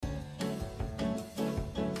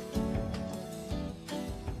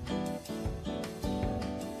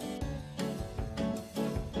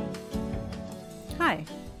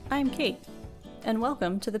I'm Kate, and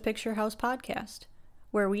welcome to the Picture House Podcast,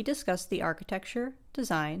 where we discuss the architecture,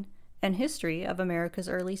 design, and history of America's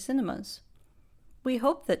early cinemas. We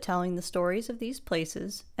hope that telling the stories of these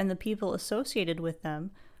places and the people associated with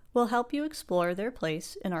them will help you explore their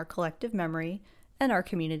place in our collective memory and our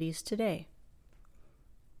communities today.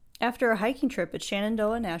 After a hiking trip at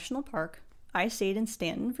Shenandoah National Park, I stayed in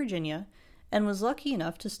Stanton, Virginia, and was lucky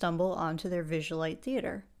enough to stumble onto their Visulite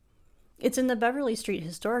Theater. It's in the Beverly Street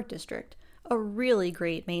Historic District, a really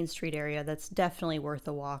great Main Street area that's definitely worth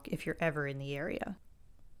a walk if you're ever in the area.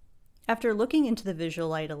 After looking into the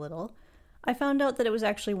Visulite a little, I found out that it was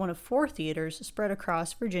actually one of 4 theaters spread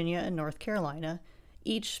across Virginia and North Carolina,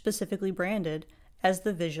 each specifically branded as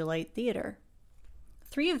the Visulite Theater.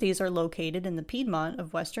 3 of these are located in the Piedmont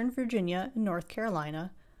of Western Virginia and North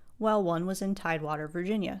Carolina, while one was in Tidewater,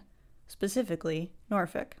 Virginia, specifically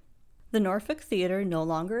Norfolk. The Norfolk Theater no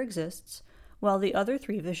longer exists, while the other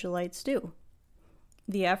 3 Visulites do.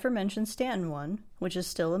 The aforementioned Stanton one, which is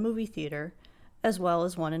still a movie theater, as well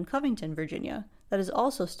as one in Covington, Virginia, that is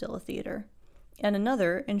also still a theater, and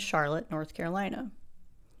another in Charlotte, North Carolina.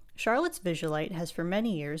 Charlotte's Visulite has for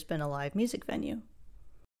many years been a live music venue.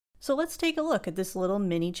 So let's take a look at this little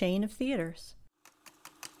mini chain of theaters.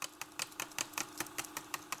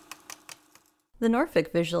 The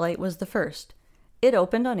Norfolk Visulite was the first. It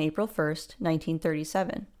opened on April 1st,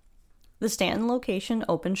 1937. The Stanton location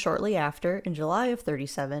opened shortly after, in July of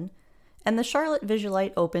 37, and the Charlotte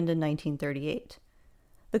Visulite opened in 1938.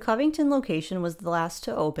 The Covington location was the last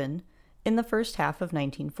to open in the first half of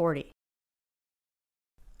 1940.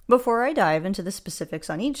 Before I dive into the specifics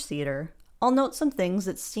on each theater, I'll note some things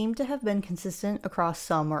that seem to have been consistent across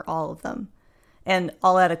some or all of them, and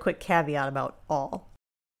I'll add a quick caveat about all.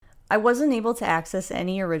 I wasn't able to access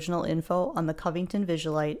any original info on the Covington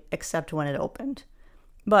Visulite except when it opened,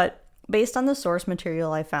 but based on the source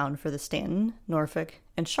material I found for the Stanton, Norfolk,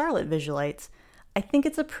 and Charlotte Visulites, I think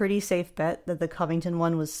it's a pretty safe bet that the Covington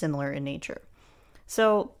one was similar in nature.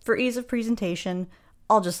 So, for ease of presentation,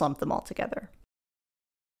 I'll just lump them all together.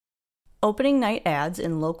 Opening night ads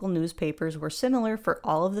in local newspapers were similar for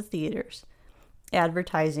all of the theaters,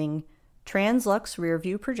 advertising Translux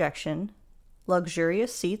rearview projection,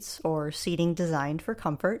 luxurious seats or seating designed for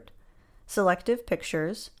comfort, selective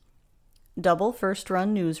pictures, double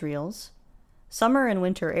first-run newsreels, summer and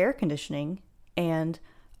winter air conditioning, and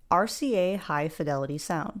RCA high-fidelity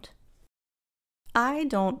sound. I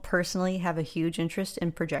don't personally have a huge interest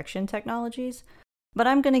in projection technologies, but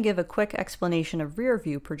I'm going to give a quick explanation of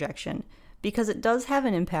rear-view projection because it does have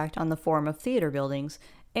an impact on the form of theater buildings,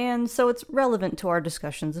 and so it's relevant to our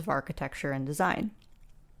discussions of architecture and design.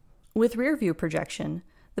 With rear-view projection,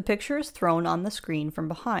 the picture is thrown on the screen from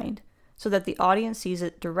behind, so that the audience sees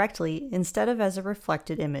it directly instead of as a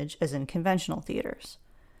reflected image as in conventional theaters.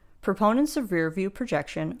 Proponents of rear-view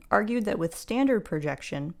projection argued that with standard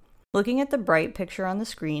projection, looking at the bright picture on the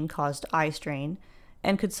screen caused eye strain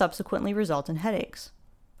and could subsequently result in headaches.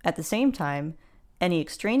 At the same time, any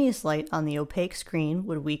extraneous light on the opaque screen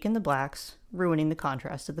would weaken the blacks, ruining the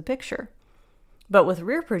contrast of the picture. But with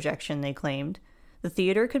rear projection, they claimed, the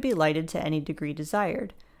theater could be lighted to any degree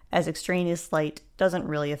desired, as extraneous light doesn't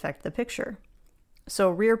really affect the picture.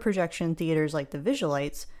 So rear projection theaters like the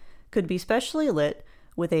Visulites could be specially lit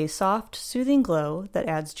with a soft, soothing glow that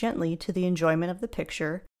adds gently to the enjoyment of the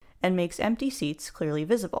picture and makes empty seats clearly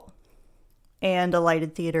visible. And a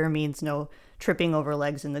lighted theater means no tripping over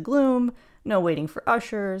legs in the gloom, no waiting for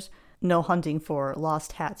ushers, no hunting for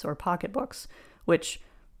lost hats or pocketbooks, which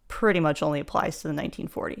pretty much only applies to the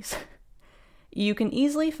 1940s. You can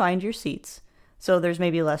easily find your seats, so there's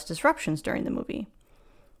maybe less disruptions during the movie.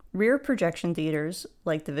 Rear projection theaters,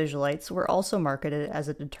 like the Visulites, were also marketed as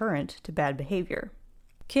a deterrent to bad behavior.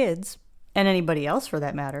 Kids, and anybody else for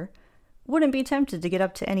that matter, wouldn't be tempted to get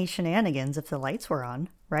up to any shenanigans if the lights were on,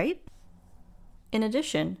 right? In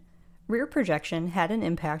addition, rear projection had an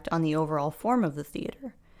impact on the overall form of the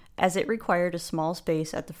theater, as it required a small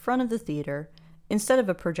space at the front of the theater instead of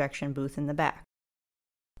a projection booth in the back.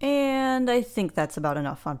 And I think that's about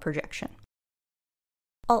enough on projection.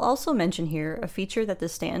 I'll also mention here a feature that the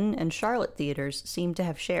Stanton and Charlotte theaters seem to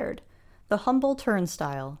have shared, the humble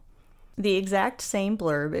turnstile. The exact same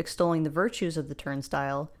blurb extolling the virtues of the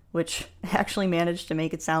turnstile, which actually managed to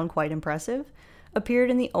make it sound quite impressive, appeared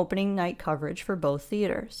in the opening night coverage for both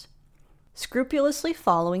theaters. Scrupulously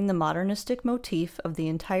following the modernistic motif of the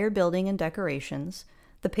entire building and decorations,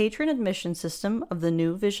 the patron admission system of the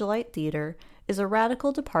new Visulite Theater is a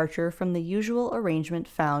radical departure from the usual arrangement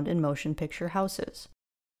found in motion picture houses.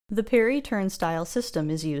 The Perry turnstile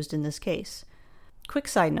system is used in this case. Quick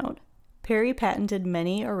side note, Perry patented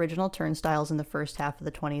many original turnstiles in the first half of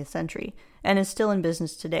the 20th century, and is still in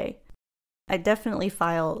business today. I definitely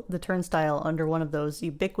file the turnstile under one of those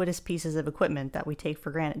ubiquitous pieces of equipment that we take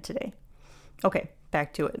for granted today. Okay,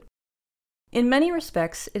 back to it. In many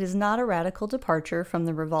respects, it is not a radical departure from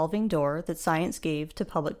the revolving door that science gave to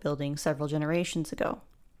public buildings several generations ago.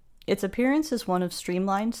 Its appearance is one of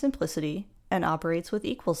streamlined simplicity and operates with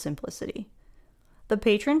equal simplicity. The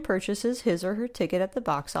patron purchases his or her ticket at the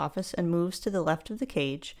box office and moves to the left of the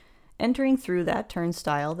cage, entering through that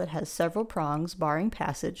turnstile that has several prongs barring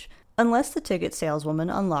passage unless the ticket saleswoman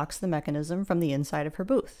unlocks the mechanism from the inside of her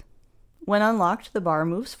booth. When unlocked, the bar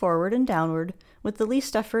moves forward and downward with the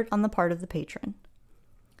least effort on the part of the patron.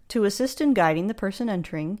 To assist in guiding the person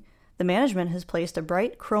entering, the management has placed a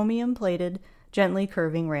bright chromium-plated, gently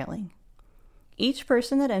curving railing. Each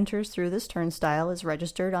person that enters through this turnstile is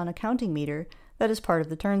registered on a counting meter that is part of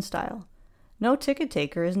the turnstile. No ticket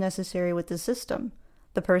taker is necessary with the system.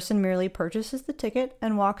 The person merely purchases the ticket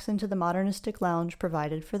and walks into the modernistic lounge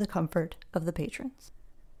provided for the comfort of the patrons.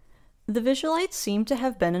 The Visulites seem to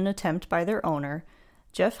have been an attempt by their owner,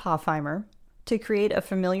 Jeff Hoffheimer, to create a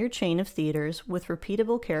familiar chain of theaters with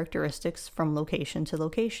repeatable characteristics from location to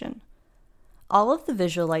location. All of the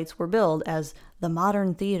Visulites were billed as the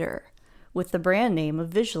Modern Theater, with the brand name of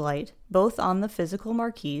Visulite both on the physical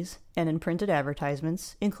marquees and in printed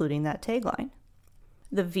advertisements, including that tagline.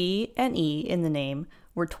 The V and E in the name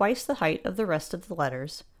were twice the height of the rest of the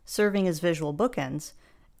letters, serving as visual bookends,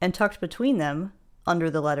 and tucked between them,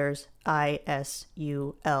 under the letters I-S-U-L-I-T,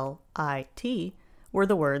 were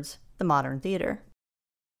the words, the Modern Theater.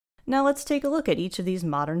 Now let's take a look at each of these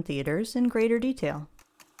modern theaters in greater detail.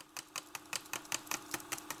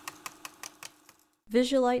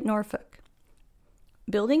 Visulite, Norfolk.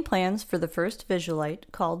 Building plans for the first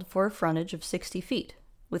Visulite called for a frontage of 60 feet,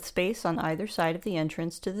 with space on either side of the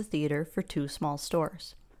entrance to the theater for 2 small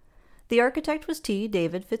stores. The architect was T.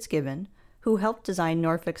 David Fitzgibbon, who helped design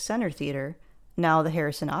Norfolk's Center Theater, now the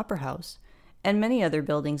Harrison Opera House, and many other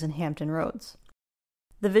buildings in Hampton Roads.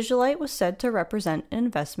 The Visulite was said to represent an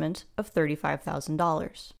investment of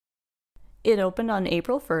 $35,000. It opened on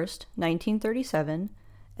April 1st, 1937,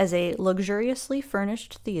 as a luxuriously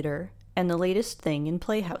furnished theater and the latest thing in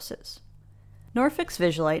playhouses. Norfolk's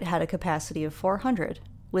Visulite had a capacity of 400,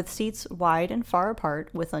 with seats wide and far apart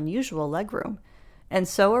with unusual legroom, and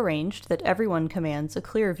so arranged that everyone commands a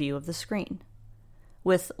clear view of the screen.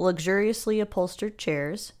 With luxuriously upholstered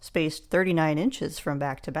chairs, spaced 39 inches from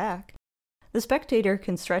back to back, the spectator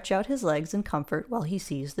can stretch out his legs in comfort while he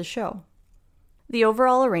sees the show. The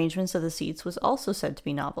overall arrangements of the seats was also said to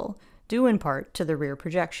be novel, due in part to the rear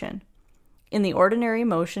projection. In the ordinary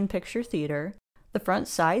motion picture theater, the front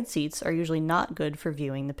side seats are usually not good for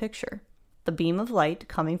viewing the picture. The beam of light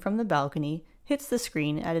coming from the balcony hits the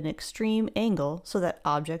screen at an extreme angle so that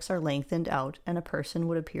objects are lengthened out and a person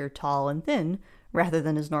would appear tall and thin rather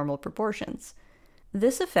than his normal proportions.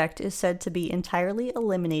 This effect is said to be entirely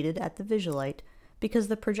eliminated at the Visulite because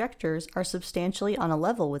the projectors are substantially on a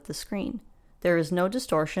level with the screen. There is no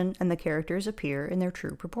distortion and the characters appear in their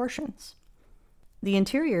true proportions. The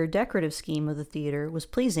interior decorative scheme of the theater was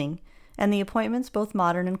pleasing, and the appointments both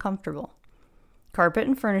modern and comfortable. Carpet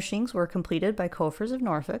and furnishings were completed by Kofers of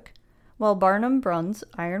Norfolk, while Barnum Bruns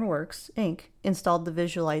Iron Works, Inc. installed the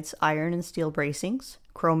Visulite's iron and steel bracings,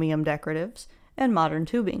 chromium decoratives, and modern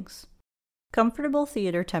tubings. Comfortable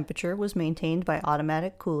theater temperature was maintained by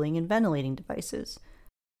automatic cooling and ventilating devices.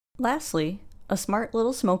 Lastly, a smart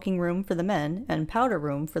little smoking room for the men and powder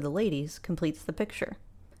room for the ladies completes the picture.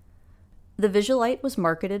 The Visulite was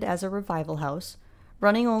marketed as a revival house,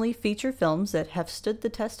 running only feature films that have stood the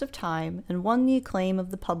test of time and won the acclaim of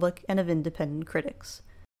the public and of independent critics.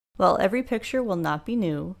 While every picture will not be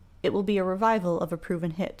new, it will be a revival of a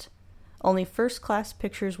proven hit. Only first-class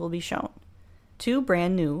pictures will be shown. 2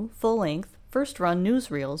 brand new, full-length, first-run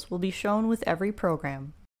newsreels will be shown with every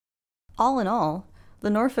program. All in all, the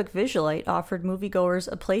Norfolk Visulite offered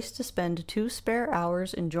moviegoers a place to spend 2 spare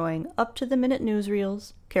hours enjoying up-to-the-minute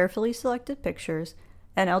newsreels, carefully selected pictures,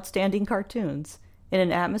 and outstanding cartoons in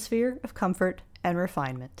an atmosphere of comfort and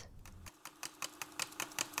refinement.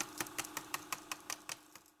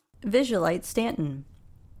 Visulite, Stanton.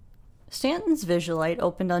 Stanton's Visulite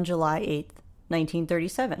opened on July 8,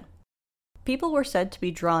 1937. People were said to be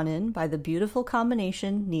drawn in by the beautiful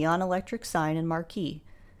combination neon electric sign and marquee.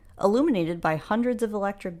 Illuminated by hundreds of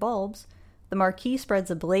electric bulbs, the marquee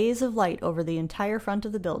spreads a blaze of light over the entire front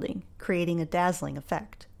of the building, creating a dazzling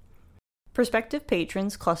effect. Prospective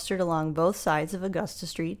patrons clustered along both sides of Augusta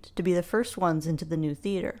Street to be the first ones into the new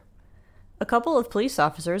theater. A couple of police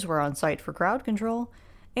officers were on site for crowd control,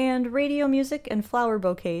 and radio music and flower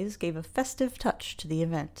bouquets gave a festive touch to the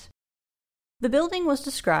event. The building was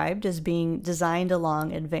described as being designed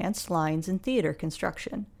along advanced lines in theater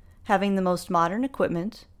construction, having the most modern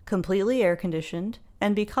equipment, completely air-conditioned,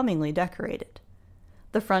 and becomingly decorated.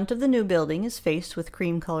 The front of the new building is faced with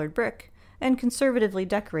cream-colored brick and conservatively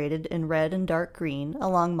decorated in red and dark green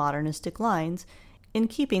along modernistic lines in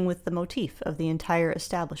keeping with the motif of the entire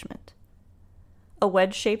establishment. A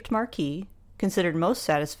wedge-shaped marquee, considered most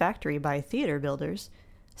satisfactory by theater builders,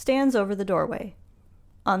 stands over the doorway.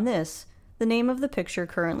 On this, the name of the picture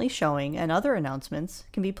currently showing and other announcements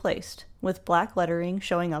can be placed, with black lettering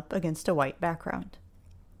showing up against a white background.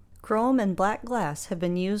 Chrome and black glass have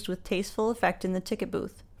been used with tasteful effect in the ticket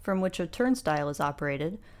booth, from which a turnstile is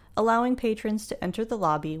operated, allowing patrons to enter the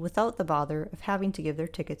lobby without the bother of having to give their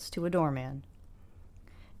tickets to a doorman.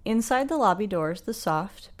 Inside the lobby doors, the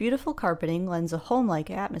soft, beautiful carpeting lends a home-like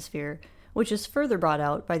atmosphere, which is further brought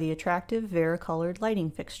out by the attractive varicolored lighting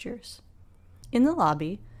fixtures. In the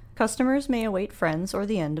lobby, customers may await friends or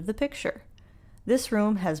the end of the picture. This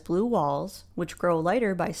room has blue walls, which grow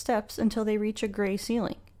lighter by steps until they reach a gray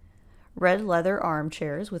ceiling. Red leather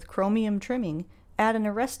armchairs with chromium trimming add an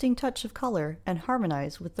arresting touch of color and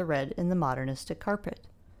harmonize with the red in the modernistic carpet.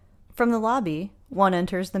 From the lobby, one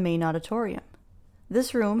enters the main auditorium.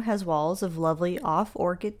 This room has walls of lovely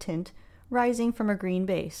off-orchid tint rising from a green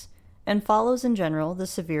base, and follows in general the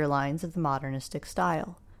severe lines of the modernistic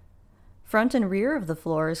style. Front and rear of the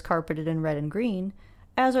floor is carpeted in red and green,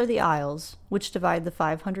 as are the aisles, which divide the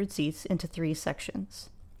 500 seats into 3 sections.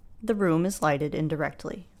 The room is lighted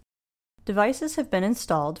indirectly. Devices have been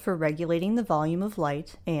installed for regulating the volume of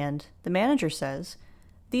light and, the manager says,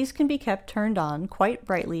 these can be kept turned on quite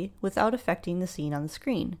brightly without affecting the scene on the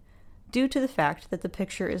screen, due to the fact that the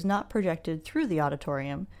picture is not projected through the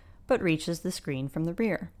auditorium, but reaches the screen from the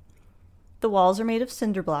rear. The walls are made of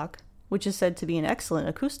cinder block, which is said to be an excellent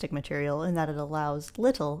acoustic material in that it allows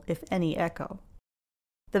little, if any, echo.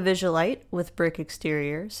 The Visulite, with brick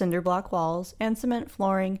exterior, cinder block walls, and cement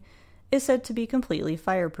flooring, is said to be completely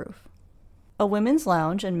fireproof. A women's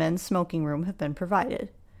lounge and men's smoking room have been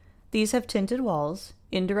provided. These have tinted walls,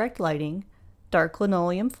 indirect lighting, dark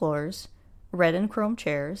linoleum floors, red and chrome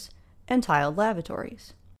chairs, and tiled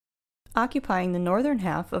lavatories. Occupying the northern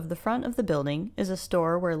half of the front of the building is a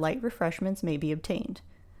store where light refreshments may be obtained.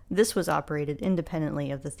 This was operated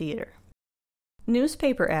independently of the theater.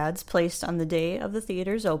 Newspaper ads placed on the day of the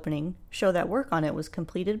theater's opening show that work on it was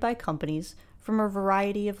completed by companies from a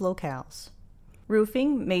variety of locales.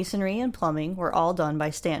 Roofing, masonry, and plumbing were all done by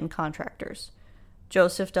Stanton contractors,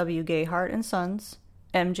 Joseph W. Gayhart and Sons,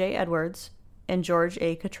 M.J. Edwards, and George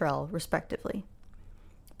A. Cottrell, respectively.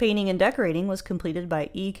 Painting and decorating was completed by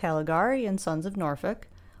E. Caligari and Sons of Norfolk,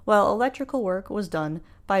 while electrical work was done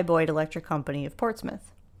by Boyd Electric Company of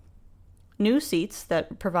Portsmouth. New seats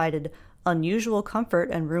that provided unusual comfort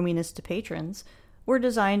and roominess to patrons were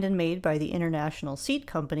designed and made by the International Seat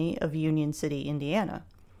Company of Union City, Indiana,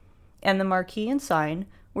 and the marquee and sign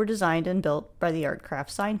were designed and built by the Artcraft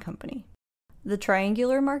Sign Company. The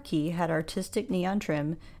triangular marquee had artistic neon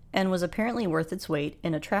trim and was apparently worth its weight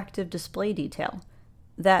in attractive display detail,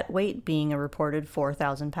 that weight being a reported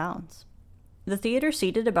 4,000 pounds. The theater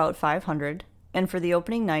seated about 500, and for the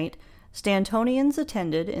opening night, Stantonians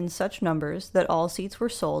attended in such numbers that all seats were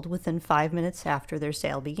sold within 5 minutes after their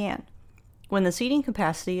sale began. When the seating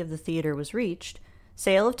capacity of the theater was reached,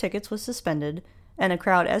 sale of tickets was suspended, and a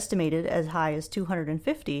crowd estimated as high as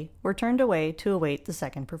 250 were turned away to await the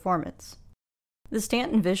second performance. The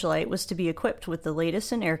Stanton Visulite was to be equipped with the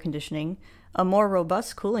latest in air conditioning, a more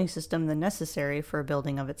robust cooling system than necessary for a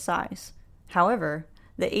building of its size. However,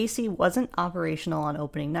 the AC wasn't operational on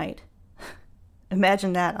opening night.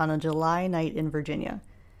 Imagine that on a July night in Virginia.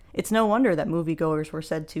 It's no wonder that moviegoers were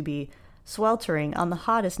said to be sweltering on the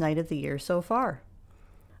hottest night of the year so far.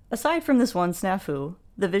 Aside from this one snafu,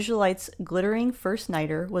 the Visulites' glittering first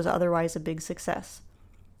nighter was otherwise a big success.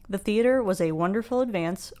 The theater was a wonderful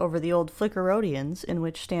advance over the old Flickerodians in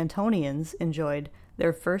which Stantonians enjoyed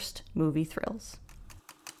their first movie thrills.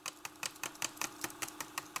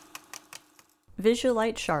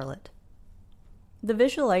 Visulite Charlotte. The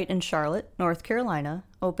Visulite in Charlotte, North Carolina,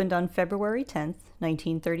 opened on February 10,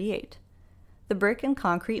 1938. The brick and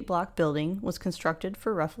concrete block building was constructed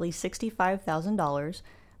for roughly $65,000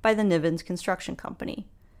 by the Nivens Construction Company.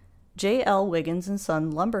 J. L. Wiggins &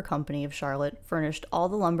 Son Lumber Company of Charlotte furnished all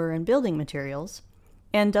the lumber and building materials,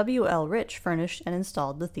 and W. L. Rich furnished and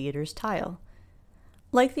installed the theater's tile.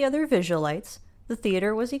 Like the other Visulites, the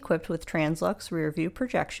theater was equipped with translux rear-view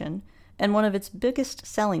projection, and one of its biggest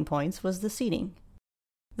selling points was the seating.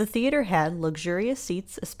 The theater had luxurious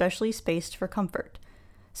seats especially spaced for comfort.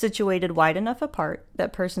 situated wide enough apart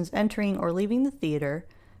that persons entering or leaving the theater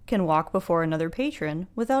can walk before another patron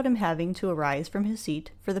without him having to arise from his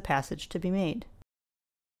seat for the passage to be made.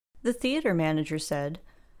 The theater manager said,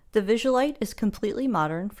 "The Visulite is completely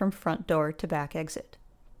modern from front door to back exit.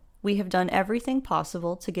 We have done everything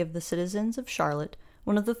possible to give the citizens of Charlotte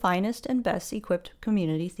one of the finest and best equipped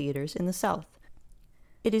community theaters in the South.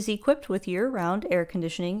 It is equipped with year-round air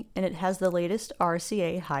conditioning, and it has the latest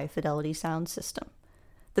RCA high-fidelity sound system.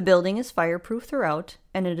 The building is fireproof throughout,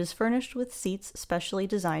 and it is furnished with seats specially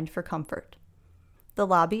designed for comfort. The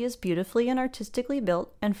lobby is beautifully and artistically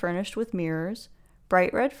built and furnished with mirrors,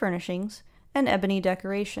 bright red furnishings, and ebony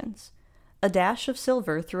decorations. A dash of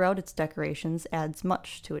silver throughout its decorations adds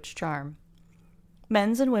much to its charm.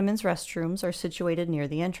 Men's and women's restrooms are situated near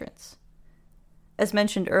the entrance." As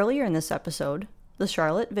mentioned earlier in this episode, the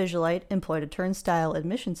Charlotte Visulite employed a turnstile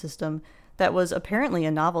admission system that was apparently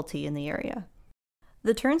a novelty in the area.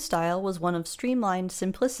 The turnstile was one of streamlined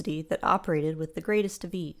simplicity that operated with the greatest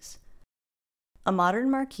of ease. A modern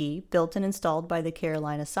marquee, built and installed by the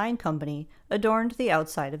Carolina Sign Company, adorned the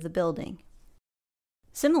outside of the building.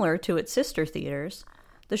 Similar to its sister theaters,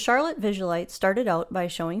 the Charlotte Visulite started out by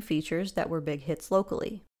showing features that were big hits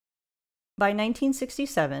locally. By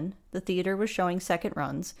 1967, the theater was showing second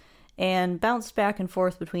runs, and bounced back and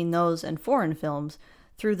forth between those and foreign films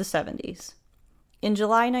through the 70s. In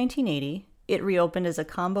July 1980, it reopened as a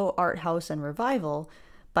combo art house and revival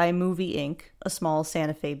by Movie Inc., a small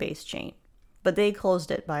Santa Fe-based chain, but they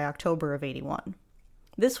closed it by October of '81.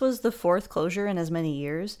 This was the fourth closure in as many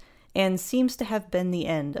years, and seems to have been the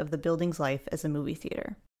end of the building's life as a movie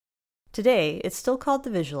theater. Today, it's still called the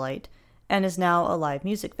Visulite, and is now a live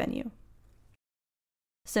music venue.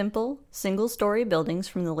 Simple, single-story buildings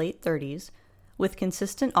from the late 30s, with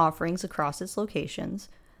consistent offerings across its locations,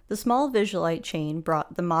 the small Visulite chain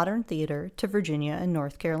brought the modern theater to Virginia and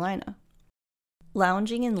North Carolina.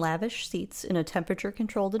 Lounging in lavish seats in a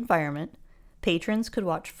temperature-controlled environment, patrons could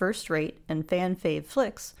watch first-rate and fan-fave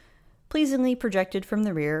flicks, pleasingly projected from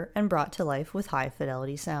the rear and brought to life with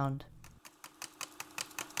high-fidelity sound.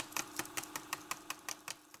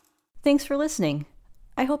 Thanks for listening.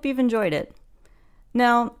 I hope you've enjoyed it.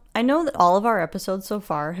 Now, I know that all of our episodes so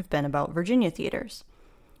far have been about Virginia theaters.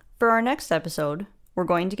 For our next episode, we're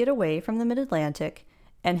going to get away from the Mid-Atlantic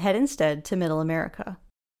and head instead to Middle America.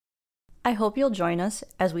 I hope you'll join us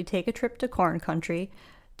as we take a trip to Corn Country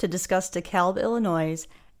to discuss DeKalb, Illinois'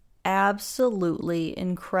 absolutely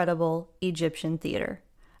incredible Egyptian theater.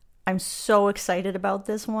 I'm so excited about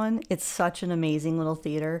this one. It's such an amazing little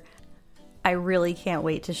theater. I really can't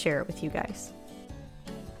wait to share it with you guys.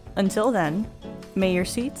 Until then, may your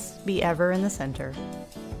seats be ever in the center.